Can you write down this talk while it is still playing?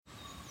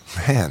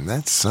Man,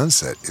 that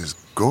sunset is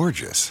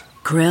gorgeous.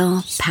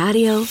 Grill,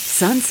 patio,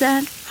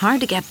 sunset.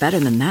 Hard to get better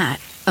than that.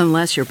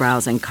 Unless you're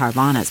browsing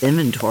Carvana's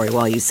inventory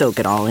while you soak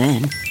it all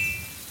in.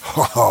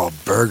 Oh,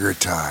 burger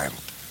time.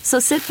 So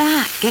sit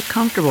back, get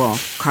comfortable.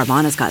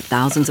 Carvana's got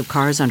thousands of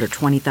cars under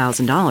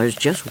 $20,000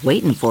 just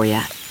waiting for you.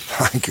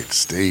 I could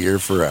stay here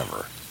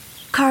forever.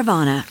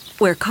 Carvana,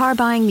 where car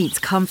buying meets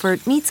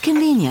comfort meets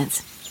convenience.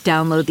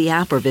 Download the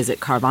app or visit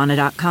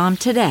Carvana.com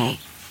today.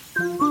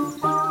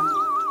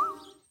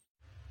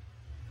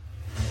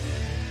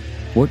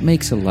 What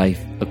makes a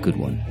life a good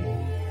one?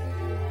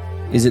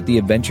 Is it the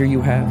adventure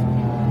you have?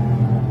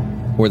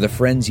 Or the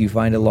friends you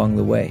find along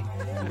the way?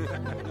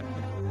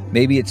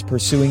 Maybe it's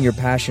pursuing your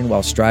passion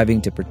while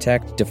striving to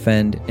protect,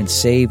 defend, and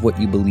save what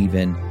you believe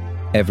in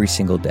every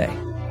single day.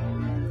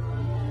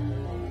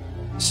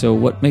 So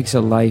what makes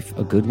a life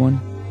a good one?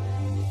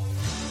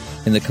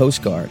 In the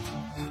Coast Guard,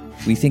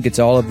 we think it's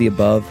all of the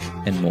above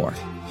and more.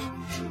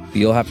 But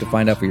you'll have to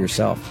find out for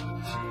yourself.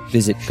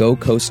 Visit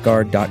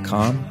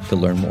gocoastguard.com to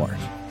learn more.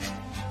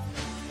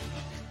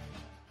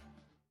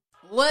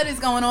 What is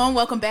going on?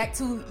 Welcome back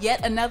to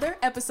yet another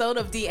episode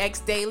of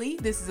DX Daily.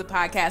 This is a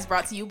podcast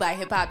brought to you by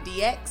Hip Hop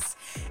DX.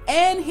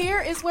 And here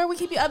is where we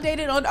keep you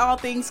updated on all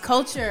things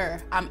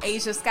culture. I'm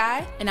Asia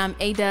Sky. And I'm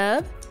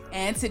A-Dub.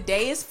 And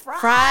today is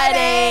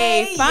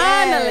Friday.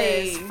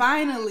 Finally. Yes,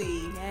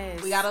 finally.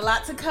 Yes. We got a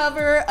lot to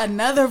cover.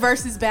 Another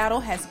Verzuz battle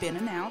has been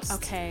announced.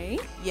 Okay.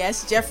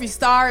 Yes, Jeffree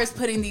Star is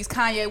putting these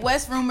Kanye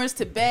West rumors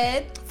to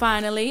bed.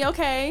 Finally.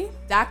 Okay.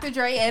 Dr.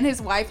 Dre and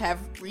his wife have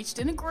reached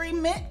an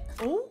agreement.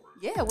 Ooh.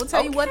 Yeah, we'll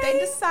tell you what they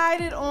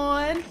decided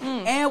on.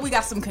 And we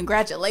got some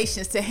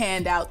congratulations to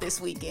hand out this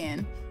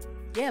weekend.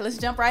 Yeah, let's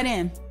jump right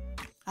in.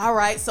 All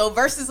right, so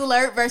Verzuz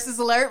alert.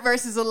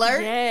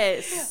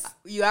 Yes.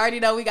 You already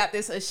know we got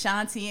this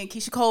Ashanti and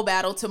Keisha Cole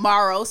battle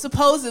tomorrow.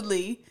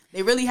 Supposedly,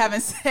 they really haven't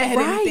said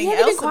anything they've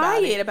else been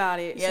quiet about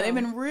it. Yeah, they've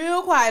been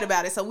real quiet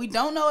about it. So we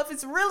don't know if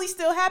it's really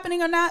still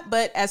happening or not.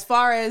 But as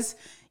far as,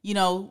 we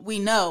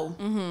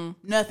know,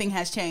 nothing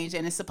has changed.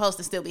 And it's supposed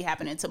to still be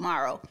happening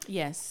tomorrow.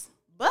 Yes.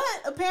 But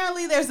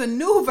apparently there's a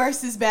new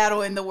Verzuz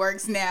battle in the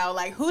works now.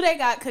 Like, who they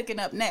got cooking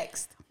up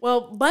next? Well,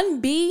 Bun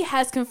B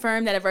has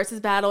confirmed that a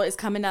Verzuz battle is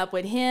coming up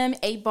with him,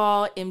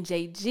 8Ball,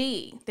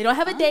 MJG. They don't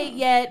have a date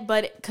yet,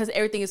 but because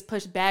everything is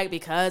pushed back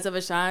because of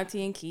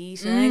Ashanti and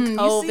Keisha and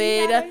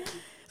COVID.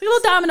 It's a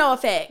little domino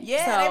effect.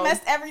 Yeah, they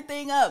messed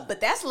everything up.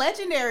 But that's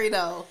legendary,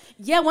 though.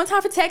 Yeah, one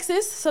time for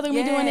Texas, so they're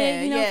going to be doing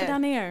it, for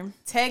down there.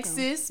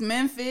 Texas,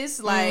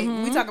 Memphis,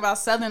 we talk about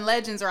Southern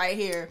legends right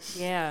here.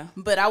 Yeah.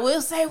 But I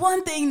will say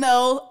one thing,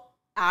 though.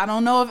 I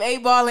don't know if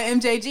 8Ball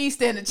and MJG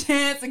stand a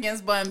chance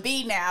against Bun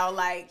B now.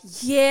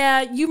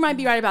 Yeah, you might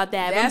be right about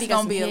that. That's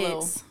going to be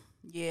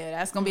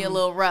that's going to be a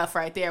little rough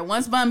right there.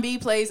 Once Bun B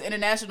plays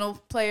International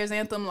Players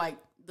Anthem,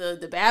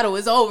 the battle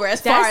is over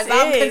as far as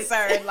I'm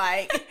concerned.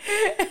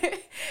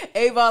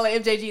 8Ball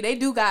and MJG, they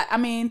do got,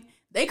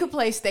 they could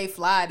play Stay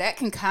Fly. That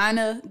can kind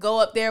of go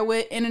up there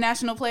with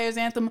International Players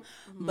Anthem,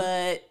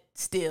 but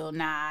still,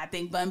 I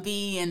think Bun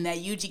B and that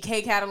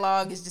UGK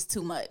catalog is just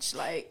too much.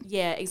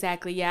 Yeah,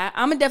 exactly. Yeah,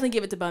 I'm going to definitely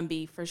give it to Bun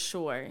B for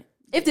sure.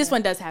 If this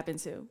one does happen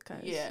too.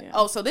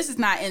 Oh, so this is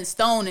not in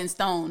stone.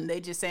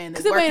 They just saying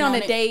they're waiting on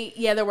a date.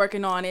 Yeah, they're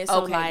working on it.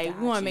 So we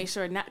want to make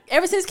sure not.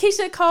 Ever since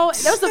Keisha Cole,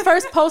 that was the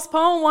first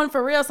postponed one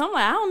for real. So I'm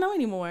I don't know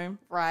anymore.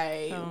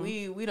 Right. So.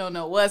 We don't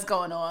know what's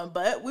going on,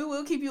 but we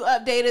will keep you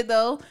updated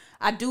though.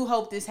 I do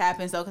hope this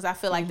happens though, because I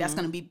feel like that's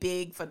going to be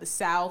big for the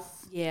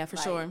South. Yeah, for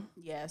sure.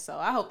 Yeah, so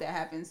I hope that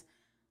happens.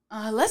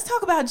 Let's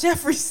talk about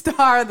Jeffree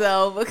Star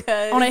though,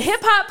 because on a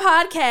hip hop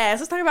podcast,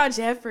 let's talk about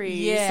Jeffree.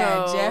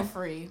 Yeah,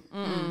 Jeffree.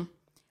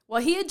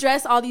 Well, he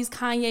addressed all these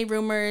Kanye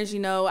rumors.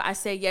 I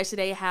said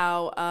yesterday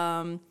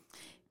how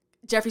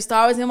Jeffree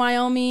Star was in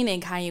Wyoming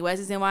and Kanye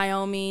West is in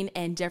Wyoming,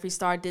 and Jeffree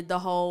Star did the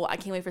whole "I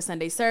can't wait for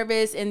Sunday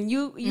service." And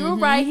you were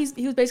right.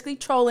 He was basically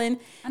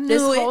trolling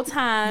this whole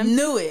time.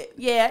 Knew it.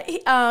 Yeah.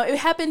 It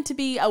happened to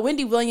be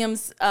Wendy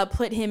Williams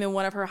put him in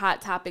one of her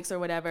hot topics or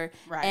whatever.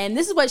 Right. And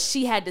this is what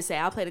she had to say.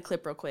 I'll play the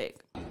clip real quick.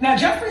 Now,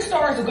 Jeffree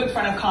Star is a good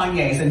friend of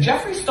Kanye's, and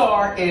Jeffree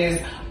Star is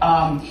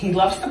he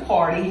loves to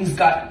party. He's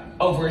got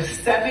over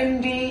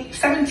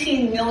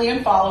 17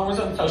 million followers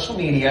on social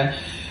media.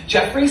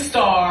 Jeffree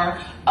Star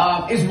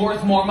is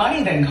worth more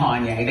money than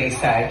Kanye, they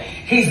say.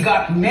 He's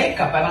got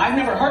makeup, and I've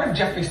never heard of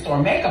Jeffree Star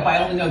makeup.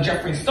 I only know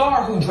Jeffree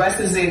Star, who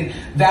dresses in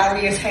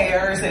various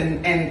hairs,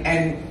 and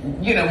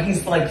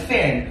he's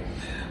thin,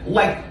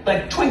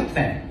 like twink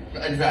thin.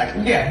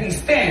 Exactly. Yeah, he's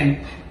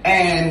thin,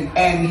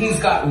 and he's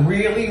got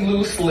really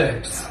loose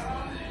lips,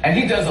 and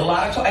he does a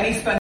lot of and he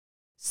spends.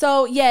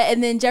 So, yeah,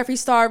 and then Jeffree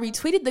Star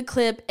retweeted the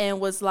clip and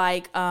was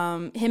like,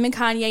 him and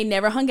Kanye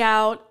never hung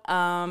out.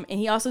 And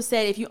he also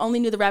said, if you only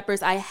knew the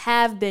rappers I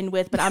have been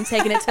with, but I'm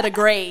taking it to the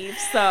grave.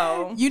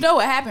 So. You know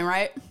what happened,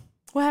 right?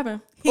 What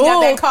happened? He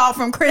got that call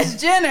from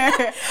Kris Jenner.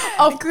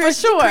 For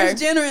sure. Kris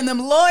Jenner and them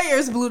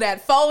lawyers blew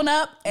that phone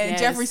up, and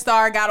Jeffree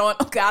Star got on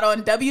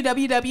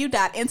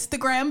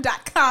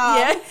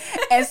www.instagram.com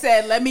and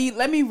said, "Let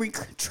me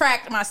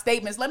retract my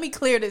statements. Let me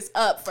clear this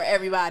up for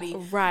everybody,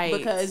 right?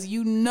 Because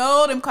you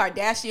know them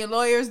Kardashian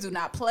lawyers do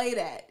not play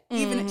that.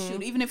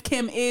 Even if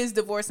Kim is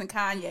divorcing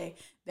Kanye."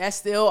 That's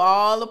still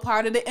all a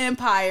part of the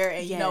empire.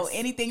 And, you know,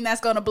 anything that's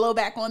going to blow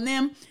back on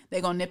them,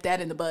 they're going to nip that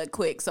in the bud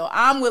quick. So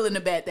I'm willing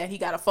to bet that he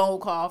got a phone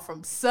call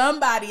from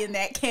somebody in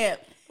that camp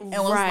and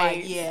was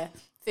like, yeah,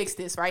 fix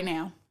this right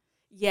now.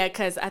 Yeah,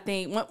 because I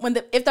think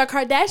if the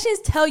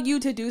Kardashians tell you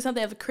to do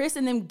something, if Kris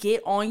and them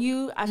get on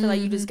you, I feel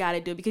like you just got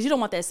to do it because you don't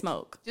want that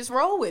smoke. Just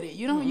roll with it.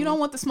 You don't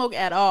want the smoke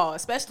at all,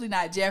 especially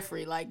not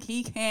Jeffree. Like,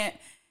 he can't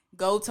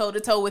go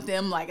toe-to-toe with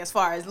them, like, as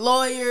far as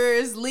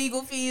lawyers,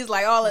 legal fees,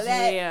 like, all of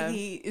that.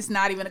 It's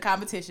not even a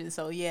competition.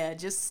 So, yeah,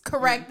 just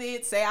correct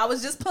it. Say, I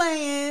was just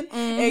playing,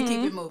 and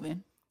keep it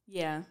moving.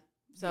 Yeah.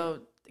 So,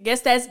 I guess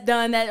that's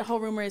done. That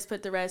whole rumor is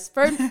put to rest.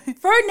 For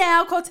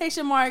now,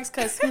 quotation marks,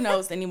 because who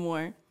knows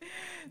anymore.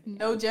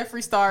 No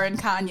Jeffree Star and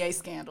Kanye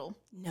scandal.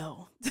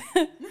 No.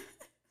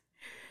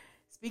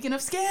 Speaking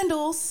of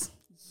scandals...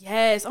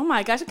 Yes. Oh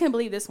my gosh, I can't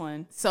believe this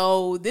one.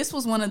 So this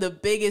was one of the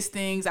biggest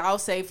things I'll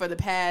say for the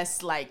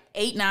past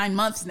 8-9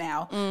 months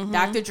now.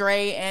 Dr.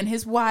 Dre and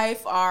his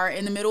wife are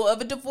in the middle of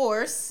a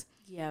divorce.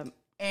 Yeah.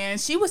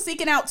 And she was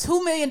seeking out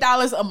 $2 million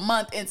a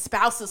month in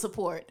spousal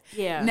support.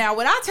 Yeah. Now,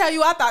 when I tell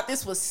you, I thought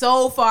this was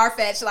so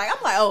far-fetched. Like,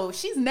 I'm like, oh,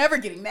 she's never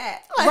getting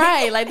that. Like,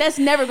 right. Like, that's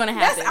never going to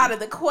happen. That's out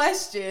of the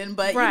question.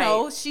 But,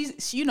 she's,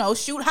 shoot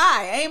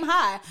high, aim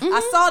high.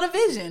 I saw the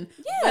vision.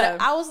 Yeah.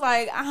 But I was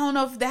like, I don't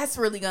know if that's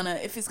really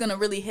if it's going to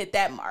really hit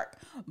that mark.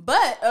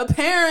 But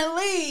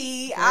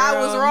apparently, I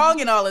was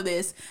wrong in all of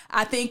this.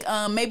 I think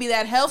maybe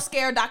that health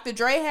scare Dr.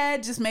 Dre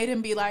had just made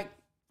him be like,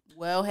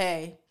 well,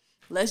 hey,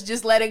 let's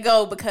just let it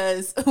go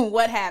because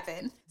what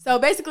happened? So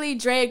basically,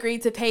 Dre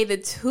agreed to pay the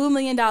 $2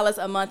 million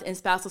a month in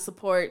spousal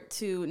support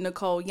to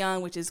Nicole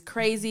Young, which is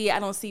crazy. I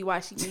don't see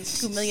why she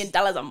needs $2 million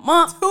a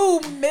month.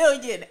 $2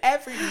 million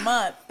every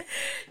month.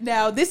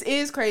 Now, this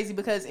is crazy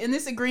because in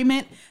this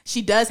agreement,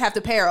 she does have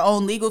to pay her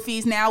own legal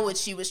fees now, which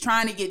she was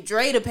trying to get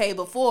Dre to pay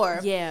before.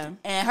 Yeah.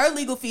 And her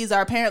legal fees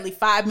are apparently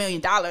 $5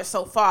 million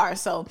so far.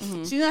 So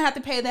she's going to have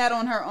to pay that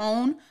on her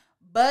own.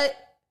 But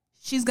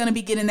she's going to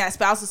be getting that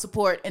spousal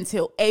support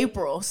until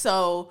April.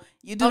 So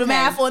you do the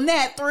math on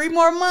that. 3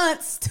 more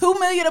months, $2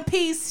 million a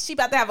piece. She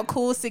about to have a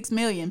cool $6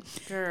 million.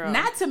 Girl.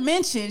 Not to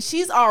mention,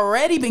 she's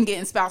already been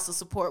getting spousal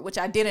support, which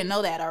I didn't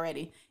know that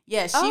already.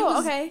 Yeah, she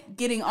was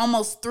getting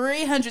almost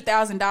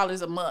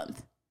 $300,000 a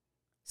month.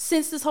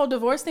 Since this whole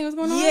divorce thing was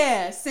going on?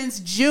 Yeah, since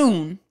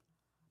June.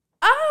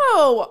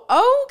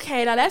 Oh,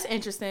 okay. Now that's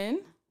interesting.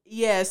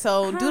 Yeah,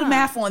 so do the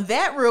math on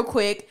that real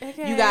quick.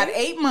 Okay. You got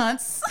 8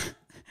 months.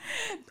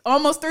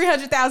 Almost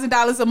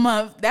 $300,000 a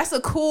month. That's a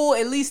cool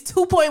at least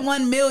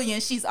 $2.1 million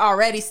she's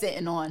already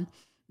sitting on.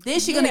 Then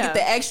she's gonna get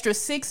the extra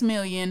 $6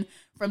 million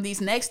from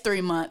these next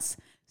 3 months.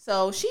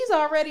 So she's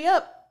already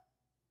up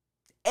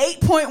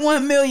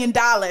 $8.1 million,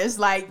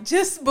 like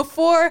just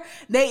before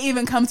they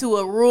even come to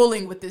a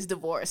ruling with this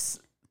divorce.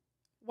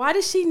 Why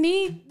does she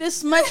need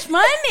this much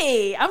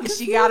money? I'm confused.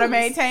 She gotta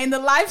maintain the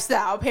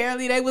lifestyle.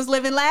 Apparently they was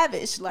living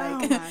lavish.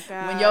 Like,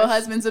 when your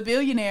husband's a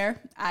billionaire,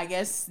 I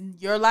guess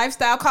your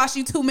lifestyle costs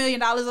you $2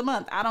 million a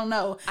month. I don't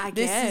know.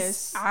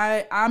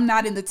 I'm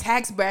not in the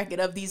tax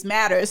bracket of these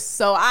matters,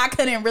 so I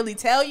couldn't really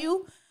tell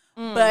you.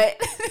 But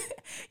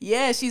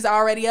yeah, she's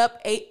already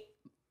up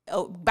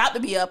about to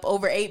be up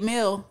over $8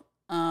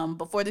 million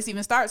before this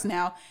even starts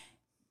now.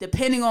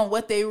 Depending on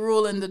what they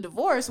rule in the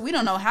divorce, we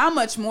don't know how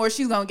much more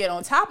she's going to get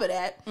on top of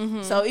that.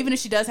 So even if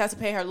she does have to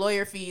pay her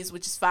lawyer fees,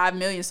 which is $5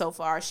 million so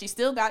far, she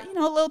still got, a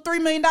little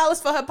 $3 million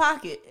for her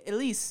pocket, at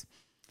least.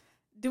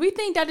 Do we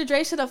think Dr.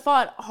 Dre should have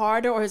fought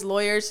harder, or his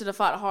lawyers should have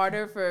fought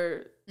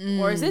harder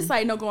or is this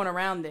like no going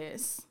around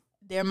this?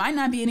 There might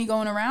not be any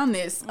going around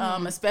this,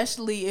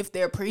 especially if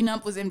their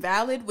prenup was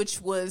invalid,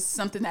 which was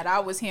something that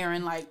I was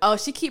hearing. Like, oh,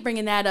 she keep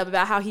bringing that up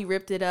about how he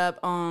ripped it up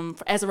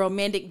as a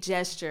romantic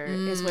gesture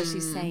is what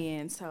she's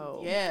saying.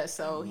 So yeah,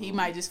 so he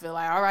might just feel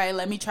like, all right,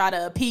 let me try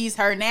to appease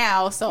her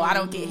now so I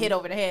don't get hit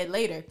over the head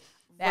later.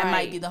 That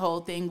might be the whole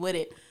thing with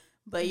it.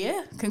 But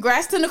yeah,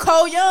 congrats to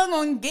Nicole Young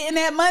on getting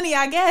that money,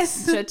 I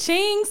guess.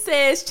 Cha-ching,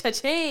 sis,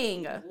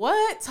 cha-ching.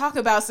 What? Talk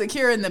about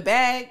securing the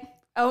bag.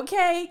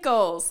 Okay,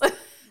 goals.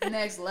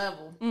 Next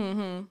level.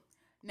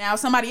 Now,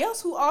 somebody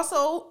else who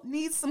also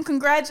needs some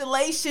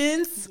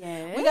congratulations.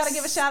 Yes. We got to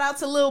give a shout out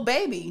to Lil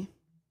Baby.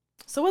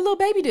 So what Lil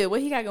Baby do?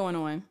 What he got going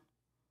on?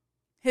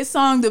 His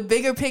song, The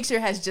Bigger Picture,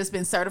 has just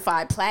been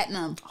certified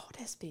platinum. Oh,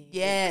 that's big.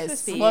 Yes.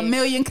 That's big. 1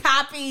 million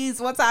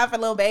copies. One time for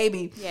Lil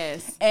Baby.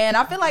 Yes. And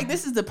I feel like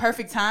this is the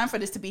perfect time for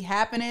this to be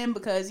happening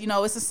because,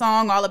 it's a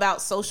song all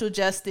about social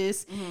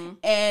justice.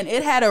 And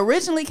it had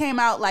originally came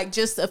out like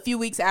just a few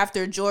weeks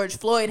after George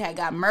Floyd had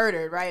got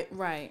murdered, right?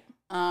 Right.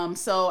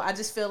 So I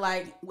just feel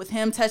like with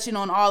him touching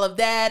on all of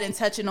that and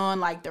touching on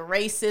like the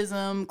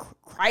racism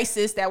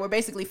crisis that we're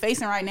basically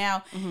facing right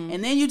now.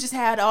 And then you just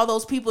had all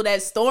those people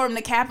that stormed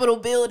the Capitol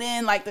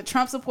building, like the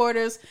Trump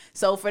supporters.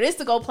 So for this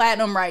to go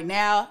platinum right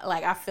now,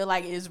 like I feel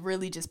like it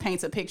really just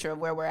paints a picture of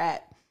where we're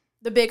at.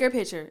 The bigger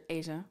picture,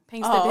 Asia.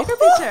 Paints the bigger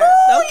picture.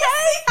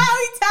 Okay. How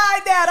he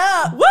tied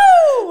that up.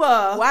 Woo!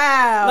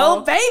 Wow.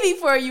 Little baby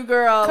for you,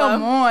 girl.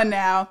 Come on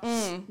now.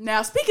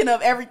 Now, speaking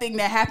of everything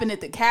that happened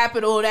at the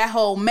Capitol, that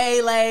whole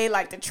melee,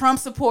 like the Trump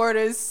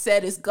supporters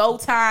said it's go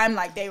time.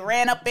 Like they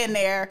ran up in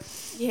there.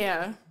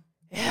 Yeah.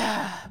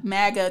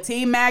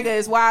 Team MAGA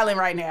is wilding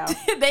right now.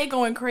 They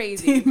going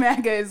crazy. Team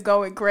MAGA is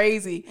going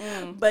crazy.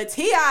 But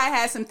T.I.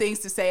 has some things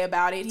to say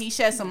about it. He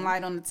shed some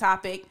light on the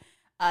topic.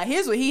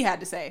 Here's what he had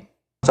to say.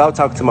 So I was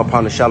talking to my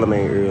partner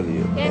Charlamagne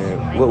earlier,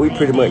 and what we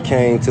pretty much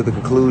came to the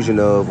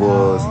conclusion of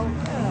was,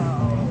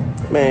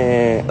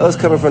 man, us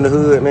coming from the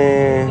hood,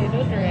 man,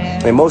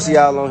 and most of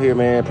y'all on here,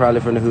 man,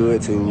 probably from the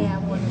hood too,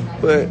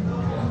 but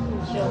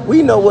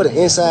we know what an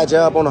inside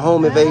job on a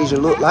home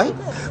invasion look like.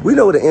 We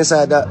know what the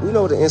inside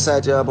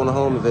job on a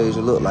home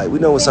invasion look like. We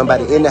know when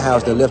somebody in the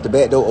house that left the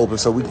back door open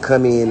so we can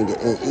come in and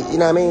get, you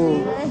know what I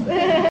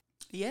mean?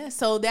 Yeah,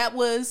 so that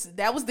was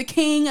the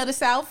king of the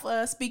South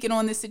speaking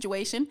on this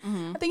situation.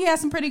 I think he had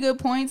some pretty good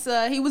points.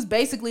 He was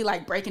basically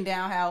like breaking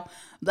down how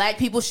black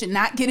people should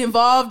not get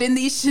involved in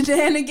these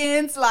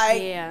shenanigans. Like,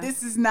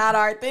 this is not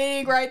our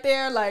thing right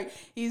there. Like,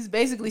 he's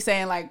basically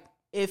saying like,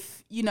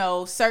 if, you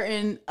know,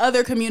 certain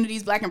other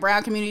communities, black and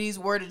brown communities,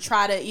 were to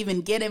try to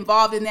even get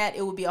involved in that,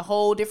 it would be a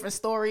whole different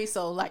story.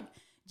 So like,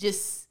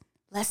 just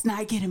let's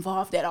not get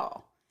involved at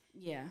all.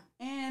 Yeah.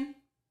 And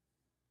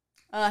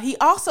he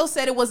also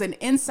said it was an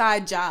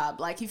inside job.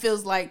 Like, he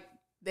feels like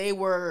they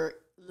were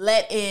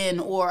let in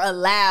or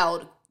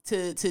allowed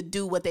to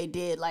do what they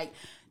did. Like,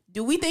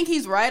 do we think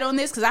he's right on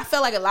this? Because I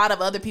felt like a lot of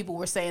other people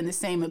were saying the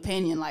same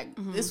opinion. Like,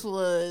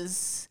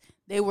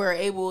 they were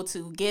able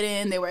to get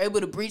in. They were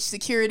able to breach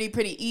security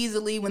pretty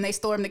easily when they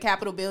stormed the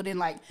Capitol building.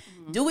 Like,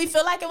 do we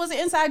feel like it was an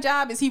inside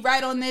job? Is he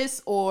right on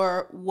this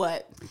or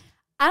what?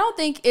 I don't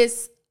think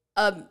it's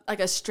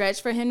a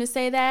stretch for him to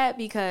say that,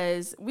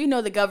 because we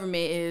know the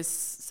government is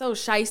so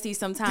shiesty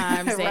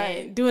sometimes right.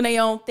 and doing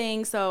their own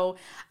thing. So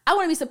I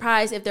wouldn't be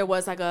surprised if there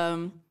was like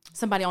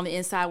somebody on the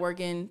inside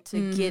working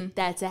to get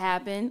that to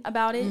happen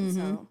about it.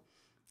 So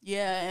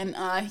yeah,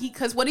 and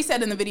because what he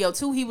said in the video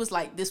too, he was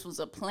like, this was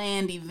a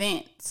planned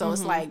event. So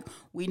it's like,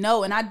 we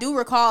know. And I do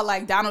recall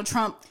like Donald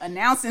Trump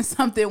announcing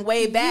something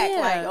way back,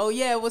 like, oh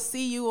yeah, we'll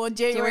see you on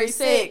January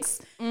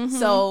 6th.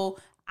 So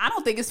I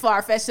don't think it's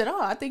far-fetched at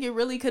all. I think it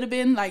really could have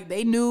been like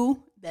they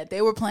knew that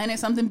they were planning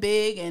something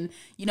big, and,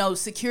 you know,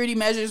 security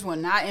measures were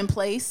not in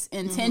place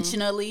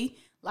intentionally.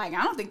 Like,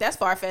 I don't think that's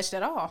far-fetched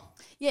at all.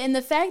 Yeah, and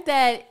the fact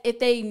that if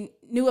they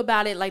knew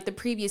about it like the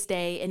previous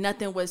day and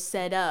nothing was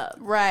set up.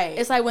 Right.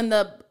 It's like when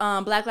the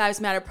Black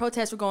Lives Matter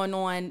protests were going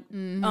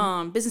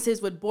on,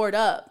 businesses would board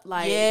up.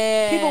 Like,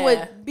 people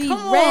would be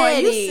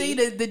ready. You see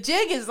the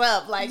jig is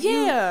up. Like,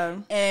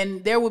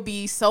 and there would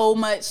be so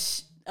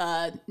much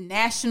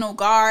National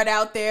Guard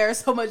out there,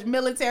 so much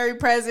military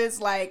presence.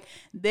 Like,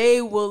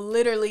 they will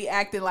literally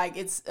acting like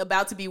it's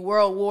about to be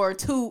World War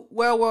II,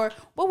 World War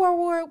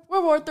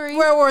III.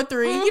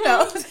 You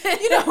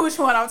know which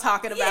one I'm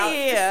talking about.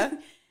 Yeah.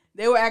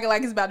 They were acting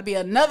like it's about to be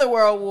another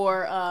World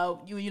War.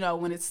 You know,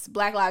 when it's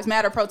Black Lives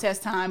Matter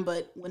protest time,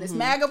 but when it's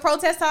MAGA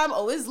protest time,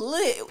 it's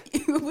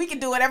lit. We can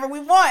do whatever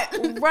we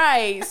want.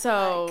 Right.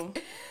 So,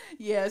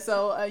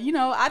 So you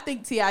know, I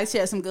think T.I.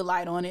 shed some good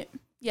light on it.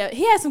 Yeah,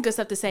 he has some good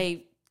stuff to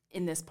say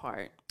in this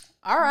part.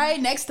 All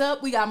right, next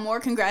up, we got more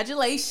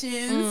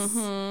congratulations.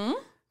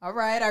 All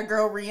right, our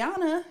girl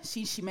Rihanna,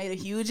 she made a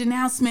huge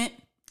announcement.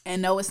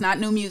 And no, it's not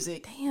new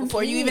music. Damn,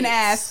 before you even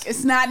ask,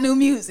 it's not new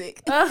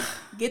music.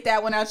 Get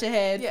that one out your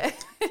head.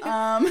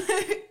 Yeah.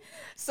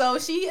 So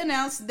she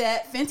announced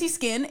that Fenty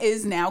Skin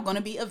is now going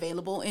to be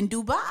available in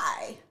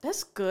Dubai.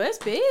 That's good. That's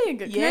big.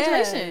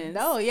 Congratulations.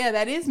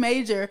 That is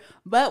major.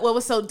 But what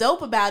was so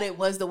dope about it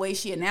was the way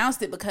she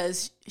announced it,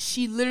 because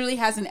she literally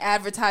has an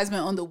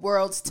advertisement on the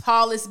world's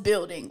tallest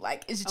building.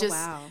 Like, it's just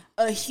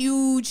a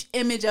huge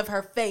image of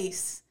her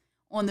face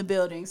on the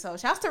building. So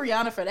shouts to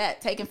Rihanna for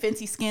that, taking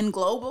Fenty Skin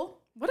global.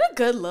 What a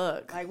good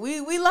look. Like,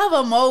 we love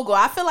a mogul.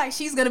 I feel like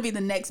she's going to be the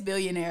next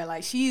billionaire.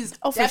 Like, she's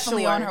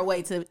definitely on her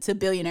way to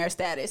billionaire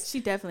status. She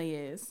definitely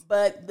is.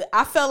 But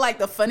I felt like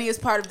the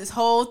funniest part of this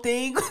whole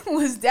thing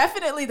was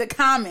definitely the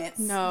comments.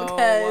 No.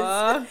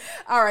 Because,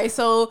 all right,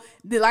 so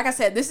like I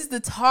said, this is the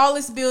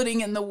tallest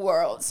building in the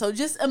world. So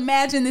just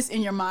imagine this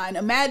in your mind.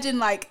 Imagine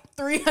like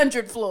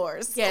 300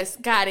 floors. Yes,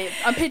 got it.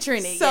 I'm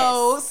picturing it.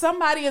 So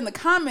somebody in the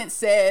comments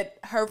said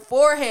her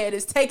forehead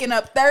is taking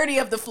up 30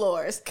 of the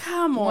floors.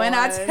 Come on. When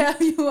I tell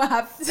you,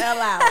 I fell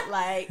out.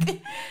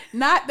 Like,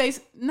 not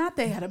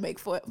they had to make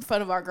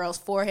fun of our girl's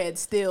forehead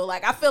still.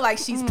 Like, I feel like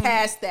she's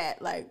past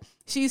that. Like,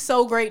 She's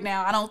so great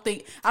now. I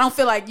don't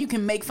feel like you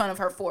can make fun of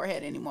her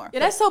forehead anymore.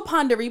 Yeah, that's so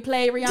ponder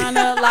replay,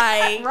 Rihanna.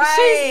 Like, right.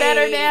 She's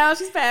better now.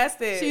 She's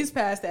past it. She's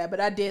past that, but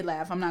I did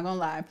laugh. I'm not gonna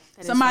lie.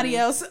 Somebody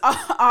else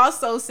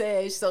also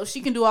says so she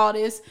can do all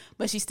this,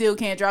 but she still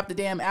can't drop the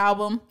damn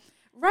album.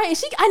 Right,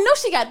 and I know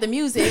she got the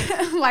music.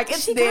 Like,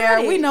 it's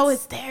there. We know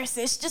it's there,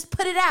 sis. Just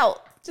put it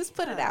out. Just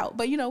put it out.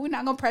 But, we're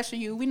not going to pressure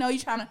you. We know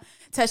you're trying to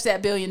touch that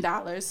 $1 billion.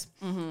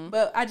 Mm-hmm.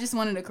 But I just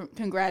wanted to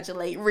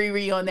congratulate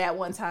Riri on that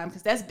one time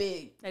because that's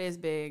big. That is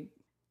big.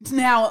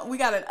 Now, we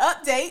got an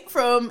update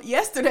from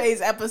yesterday's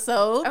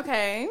episode.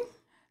 Okay.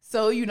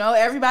 So,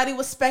 everybody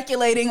was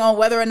speculating on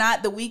whether or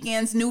not The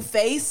Weeknd's new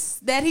face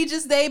that he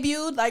just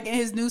debuted, like in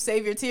his new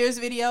Save Your Tears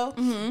video.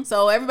 Mm-hmm.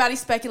 So, everybody's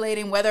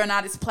speculating whether or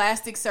not it's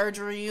plastic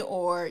surgery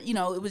or,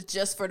 it was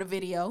just for the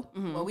video.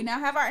 Mm-hmm. Well, we now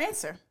have our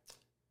answer.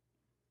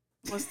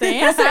 What's the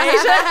answer,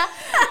 Asia?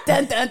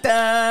 Dun, dun,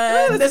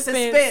 dun. The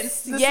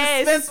suspense. The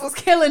suspense was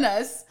killing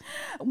us.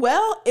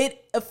 Well,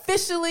 it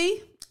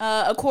officially,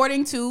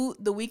 according to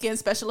The Weeknd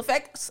special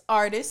effects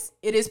artist,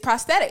 it is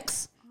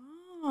prosthetics.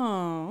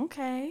 Oh,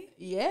 okay.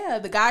 Yeah,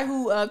 the guy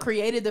who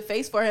created the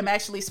face for him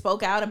actually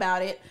spoke out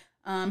about it.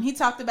 He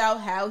talked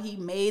about how he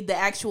made the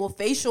actual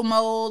facial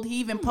mold. He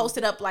even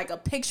posted up like a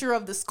picture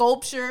of the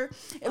sculpture.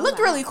 It looked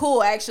really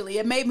cool, actually.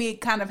 It made me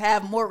kind of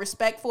have more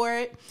respect for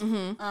it.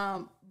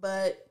 Mm-hmm.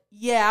 But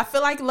yeah, I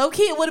feel like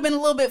low-key it would have been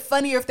a little bit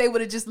funnier if they would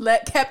have just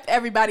kept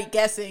everybody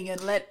guessing and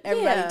let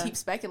everybody keep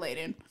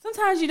speculating.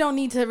 Sometimes you don't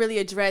need to really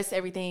address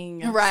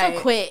everything so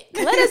quick.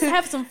 Let us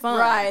have some fun.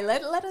 Right.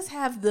 Let us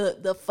have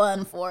the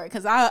fun for it.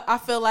 Because I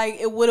feel like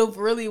it would have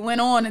really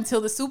went on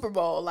until the Super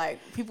Bowl. Like,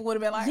 people would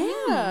have been like,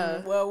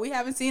 well, we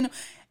haven't seen him.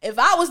 If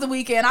I was The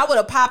Weeknd, I would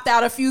have popped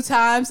out a few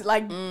times,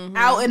 like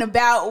out and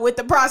about with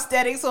the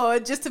prosthetics or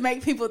just to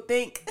make people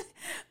think.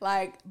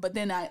 Like, but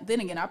then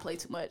again, I play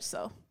too much,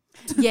 so.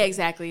 Yeah,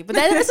 exactly. But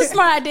that's a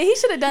smart idea. He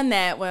should have done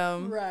that.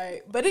 Well,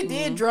 right. But it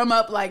did drum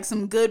up like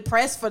some good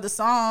press for the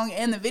song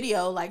and the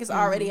video. Like, it's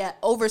already at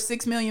over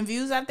 6 million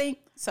views, I think.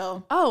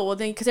 So, well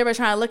then, because everybody's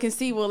trying to look and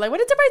see, well, like, what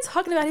is everybody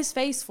talking about his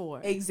face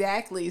for?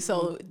 Exactly.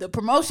 So the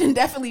promotion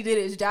definitely did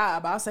its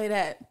job. I'll say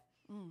that.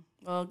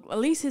 Well, at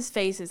least his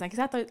face is like,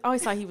 because I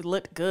always thought he would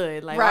look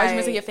good. Like, why are you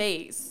missing your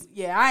face?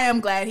 Yeah, I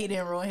am glad he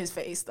didn't ruin his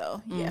face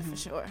though. Yeah, for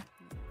sure.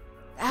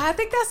 I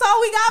think that's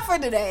all we got for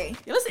today.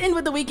 Yeah, let's end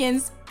with The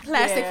Weeknd's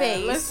plastic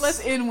face.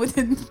 Let's end with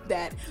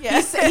that. Yeah.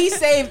 He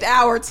saved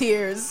our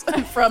tears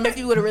from if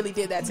you would have really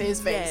did that to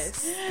his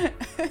face.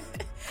 Yes.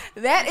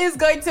 That is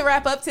going to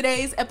wrap up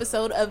today's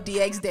episode of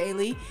DX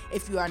Daily.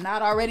 If you are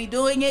not already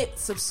doing it,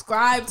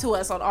 subscribe to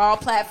us on all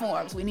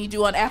platforms. We need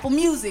you on Apple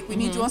Music. We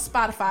need you on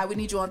Spotify. We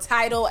need you on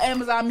Tidal,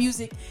 Amazon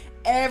Music,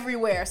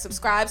 everywhere.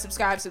 Subscribe.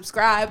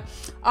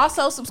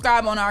 Also,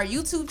 subscribe on our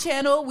YouTube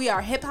channel. We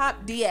are Hip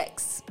Hop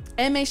DX.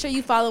 And make sure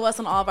you follow us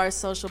on all of our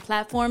social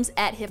platforms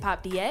at Hip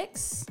Hop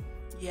DX.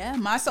 Yeah,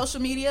 my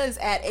social media is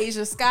at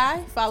Asia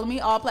Sky. Follow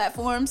me all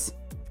platforms.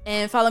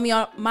 And follow me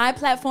on my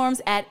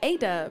platforms at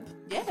ADub.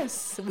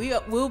 Yes,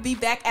 we'll be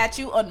back at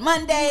you on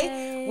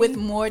Monday with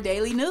more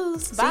daily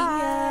news.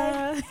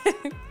 Bye.